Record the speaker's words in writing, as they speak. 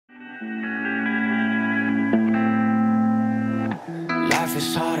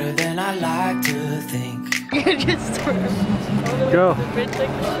better than I like to think. You just go.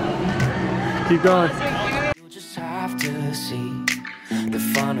 Keep going. You'll just have to see the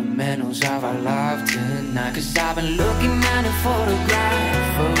fundamentals of our life tonight. Cause I've been looking at a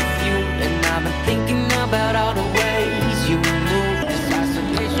photograph of you, and I've been thinking about all the ways you move. This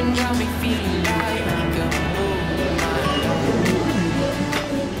isolation got me feeling like a move.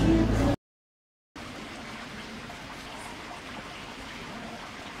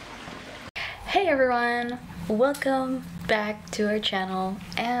 Hey everyone, welcome back to our channel,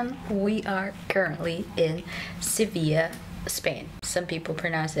 and we are currently in Seville, Spain. Some people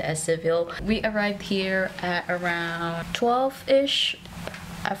pronounce it as Seville. We arrived here at around 12-ish.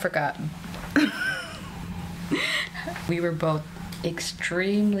 I forgot. We were both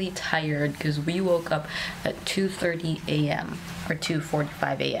extremely tired because we woke up at 2:30 a.m. or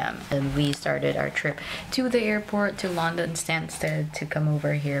 2:45 a.m. and we started our trip to the airport to London Stansted to come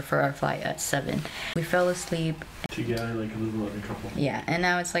over here for our flight at 7. We fell asleep Together like a little other couple. Yeah, and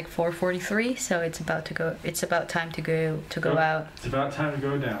now it's like 4:43, so it's about time to go out. It's about time to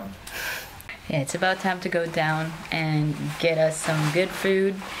go down. Yeah, it's about time to go down and get us some good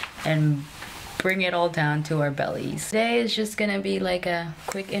food and bring it all down to our bellies. Today is just gonna be like a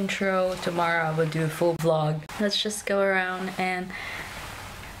quick intro. Tomorrow I will do a full vlog. Let's just go around and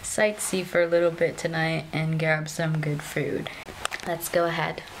sightsee for a little bit tonight and grab some good food. Let's go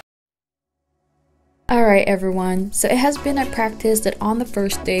ahead. Alright everyone, so it has been a practice that on the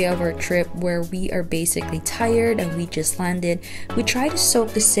first day of our trip where we are basically tired and we just landed, we try to soak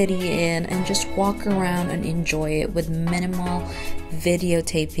the city in and just walk around and enjoy it with minimal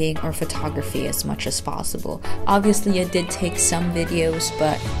videotaping or photography as much as possible. Obviously I did take some videos,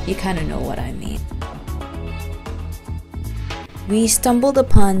 but you kind of know what I mean. We stumbled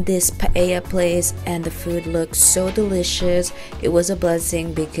upon this paella place and the food looked so delicious. It was a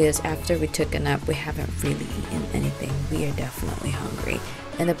blessing because after we took a nap, we haven't really eaten anything. We are definitely hungry.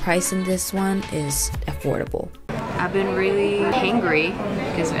 And the price in this one is affordable. I've been really hangry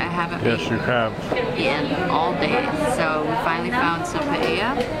because I haven't eaten all day. So we finally found some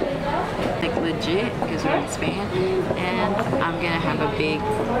paella, like legit, because we're in Spain. And I'm gonna have a big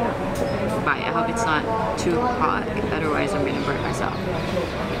bite. I hope it's not too hot, otherwise I'm gonna burn myself.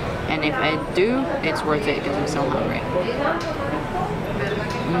 And if I do, it's worth it because I'm so hungry.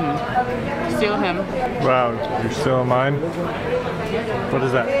 Still him. Wow, you're still mine? What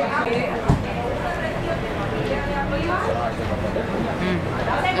is that?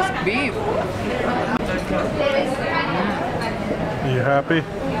 It's beef. You happy?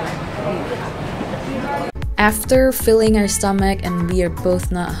 After filling our stomach and we are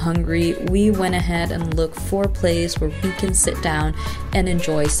both not hungry, we went ahead and looked for a place where we can sit down and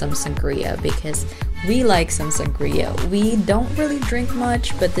enjoy some sangria because we like some sangria. We don't really drink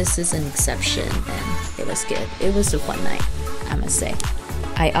much, but this is an exception and it was good. It was a fun night, I must say.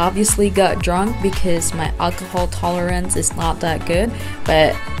 I obviously got drunk because my alcohol tolerance is not that good,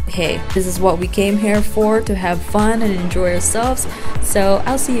 but hey, this is what we came here for, to have fun and enjoy ourselves. So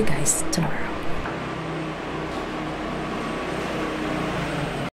I'll see you guys tomorrow.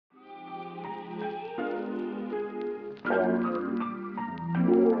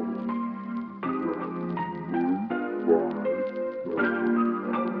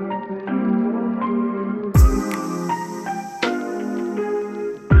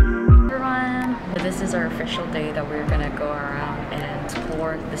 This is our official day that we're gonna go around and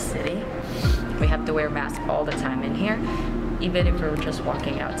explore the city. We have to wear masks all the time in here, even if we're just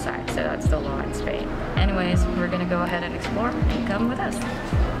walking outside, so that's the law in Spain. Anyways, we're gonna go ahead and explore and come with us.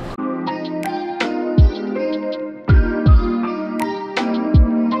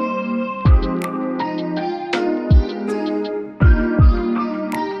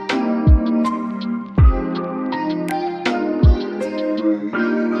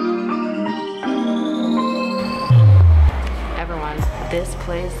 This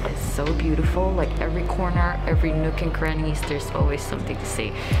place is so beautiful, like every corner, every nook and crannies, there's always something to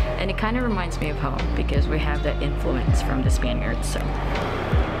see. And it kind of reminds me of home because we have that influence from the Spaniards. So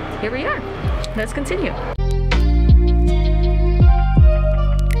here we are. Let's continue.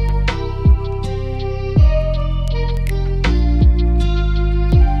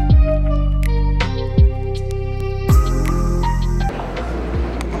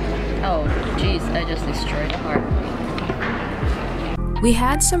 Oh, geez, I just destroyed the heart. We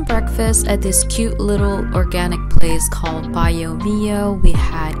had some breakfast at this cute little organic place called Bio Mio. We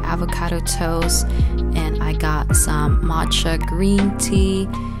had avocado toast and I got some matcha green tea.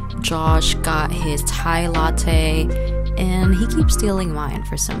 Josh got his Thai latte and he keeps stealing mine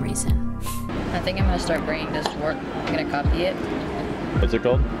for some reason. I think I'm gonna start bringing this to work. I'm gonna copy it What's it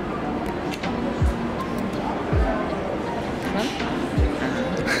called?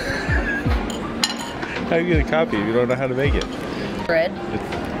 How are you gonna copy if you don't know how to make it? Bread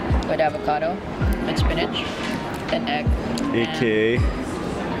with avocado and spinach and egg. AKA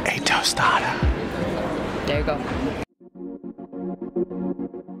a tostada. There you go.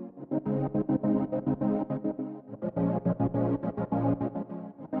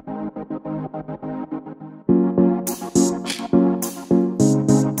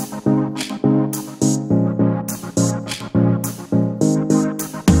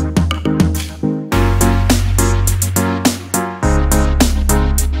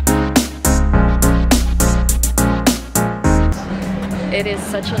 It is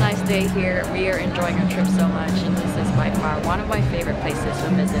such a nice day here. We are enjoying our trip so much, and this is by far one of my favorite places to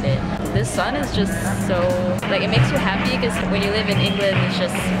visit. This sun is just so, like, it makes you happy because when you live in England, it's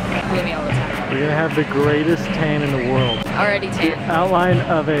just gloomy all the time. We're gonna have the greatest tan in the world. Already tan. Outline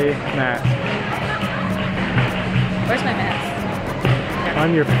of a mask. Where's my mask?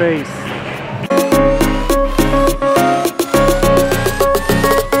 On your face.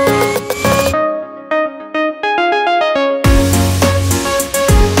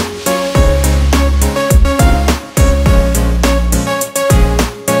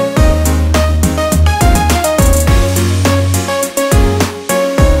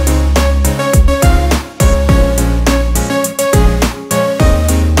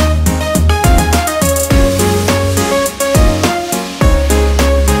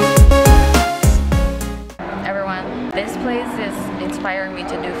 Inspiring me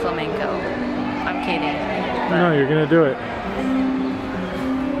to do flamenco. I'm kidding. No, you're gonna do it.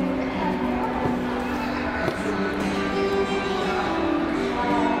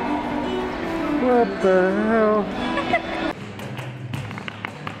 What the hell?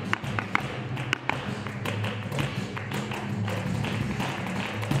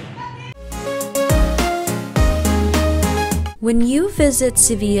 When you visit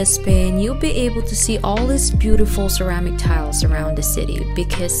Seville, Spain, you'll be able to see all these beautiful ceramic tiles around the city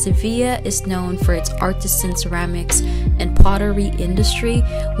because Seville is known for its artisan ceramics and pottery industry.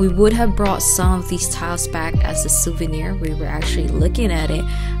 We would have brought some of these tiles back as a souvenir. We were actually looking at it.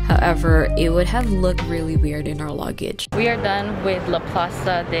 However, it would have looked really weird in our luggage. We are done with La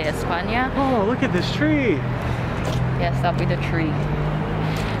Plaza de España. Oh, look at this tree. Yes, that'll be the tree.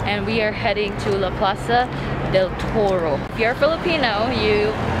 And we are heading to La Plaza del Toro. If you're Filipino,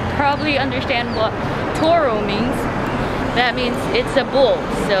 you probably understand what toro means. That means it's a bull,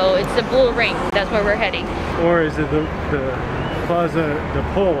 so it's a bull ring. That's where we're heading. Or is it the Plaza de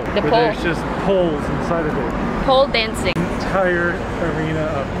Pole? The where pole. There's just poles inside of it. Pole dancing. Entire arena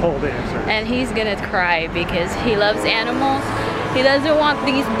of pole dancers. And he's gonna cry because he loves animals. He doesn't want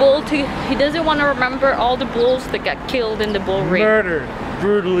these bulls to, he doesn't want to remember all the bulls that got killed in the bull ring. Murdered.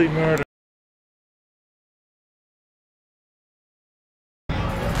 Brutally murdered.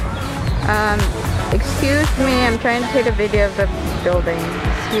 Excuse me, I'm trying to take a video of the building.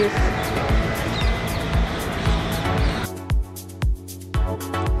 Excuse.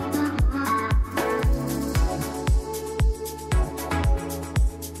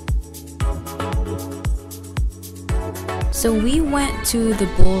 So we went to the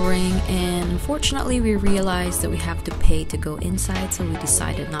bull ring, and unfortunately we realized that we have to pay to go inside, so we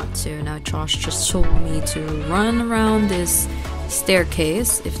decided not to. Now Josh just told me to run around this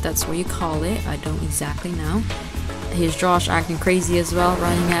staircase, if that's what you call it. I don't exactly know. Here's Josh acting crazy as well,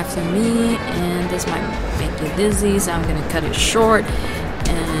 running after me, and this might make you dizzy, so I'm gonna cut it short.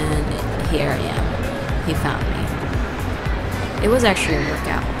 And here I am. He found me. It was actually a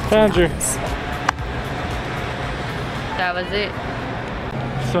workout. Found you. That was it.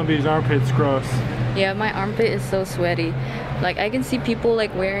 Somebody's armpit's gross. Yeah, my armpit is so sweaty. Like, I can see people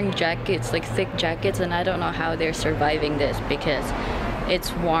like wearing jackets, like thick jackets, and I don't know how they're surviving this because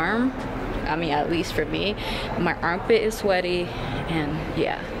it's warm. I mean, at least for me. My armpit is sweaty, and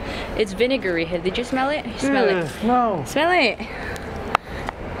yeah. It's vinegary. Did you smell it? Smell it. No. Smell it.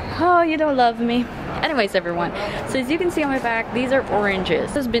 Oh, you don't love me. Anyways, everyone, so as you can see on my back, these are oranges.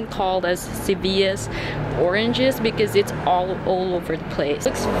 This has been called as Seville's oranges because it's all over the place. It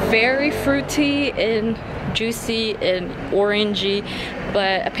looks very fruity and juicy and orangey,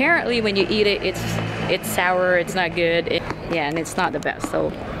 but apparently when you eat it, it's sour, it's not good. Yeah, and it's not the best,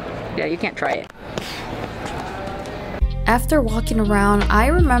 so yeah, you can't try it. After walking around, I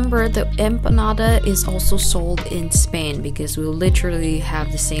remember that empanada is also sold in Spain because we literally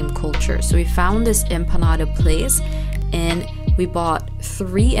have the same culture. So we found this empanada place and we bought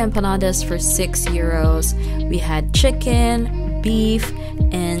 3 empanadas for €6. We had chicken, beef,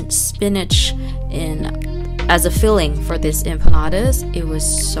 and spinach in as a filling for this empanadas. It was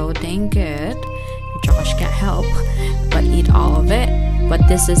so dang good. Josh can't help but eat all of it. But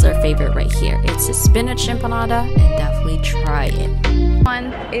this is our favorite right here. It's a spinach empanada, and definitely try it.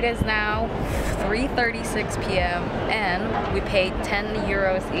 It is now 3:36 p.m. and we paid 10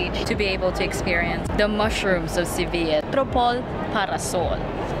 euros each to be able to experience the mushrooms of Seville. Metropole Parasol.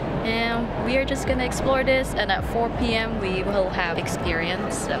 And we are just gonna explore this, and at 4 p.m. we will have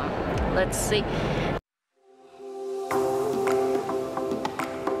experience. So let's see.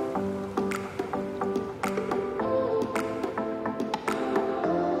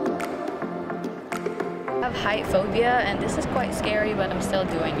 I have height phobia, and this is quite scary, but I'm still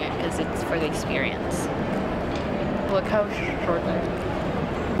doing it because it's for the experience. Look how short I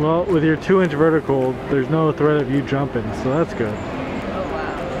am. Well, with your 2-inch vertical, there's no threat of you jumping, so that's good. Oh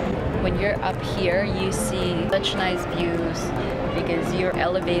wow. When you're up here, you see such nice views because you're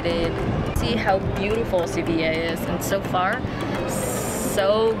elevated. See how beautiful Seville is, and so far,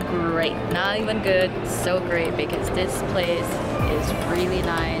 so great. Not even good, so great, because this place is really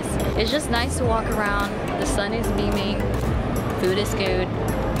nice. It's just nice to walk around. The sun is beaming, food is good.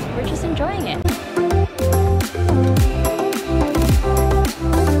 We're just enjoying it.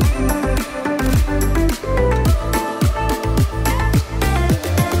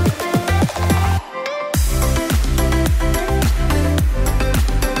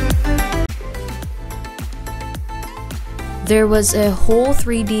 There was a whole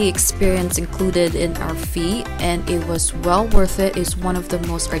 3D experience included in our fee, and it was well worth it. It's one of the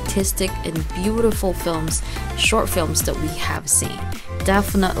most artistic and beautiful films, short films that we have seen.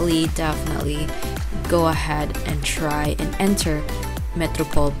 Definitely go ahead and try and enter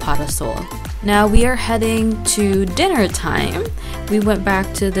Metropole Parasol. Now we are heading to dinner time. We went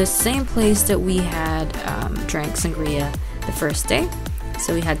back to the same place that we had drank sangria the first day.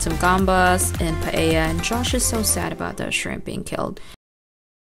 So we had some gambas and paella, and Josh is so sad about that shrimp being killed.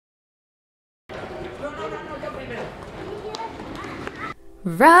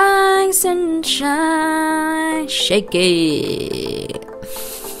 Rise and shine, shake it.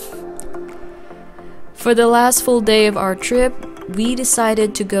 For the last full day of our trip, we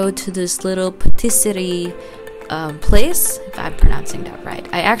decided to go to this little patisserie place, if I'm pronouncing that right.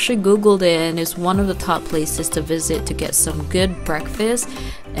 I actually googled it, and it's one of the top places to visit to get some good breakfast.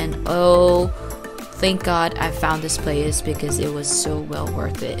 And oh, thank God I found this place because it was so well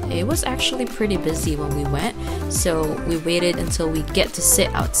worth it. It was actually pretty busy when we went, so we waited until we get to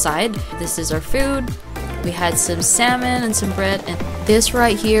sit outside. This is our food. We had some salmon and some bread, and this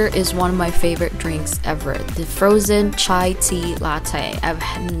right here is one of my favorite drinks ever, the frozen chai tea latte. I've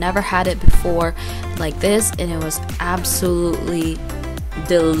never had it before like this, and it was absolutely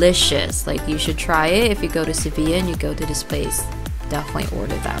delicious. Like, you should try it if you go to Seville and you go to this place. Definitely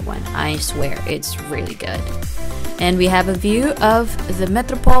order that one. I swear, it's really good. And we have a view of the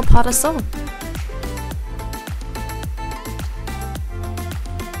Metropole Parasol.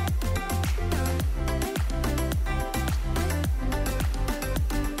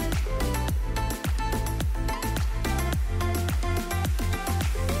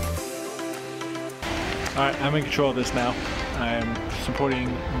 Alright, I'm in control of this now. I'm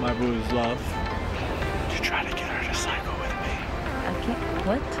supporting my boo's love to try to get her to cycle with me. Okay,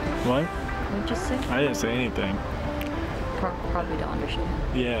 what? What? What did you say? I didn't say anything. Probably don't understand.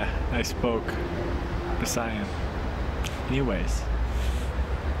 Yeah, I spoke Visayan. Anyways,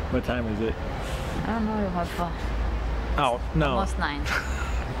 what time is it? I don't know what for. Oh, no. Almost 9.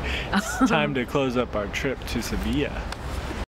 It's time to close up our trip to Seville.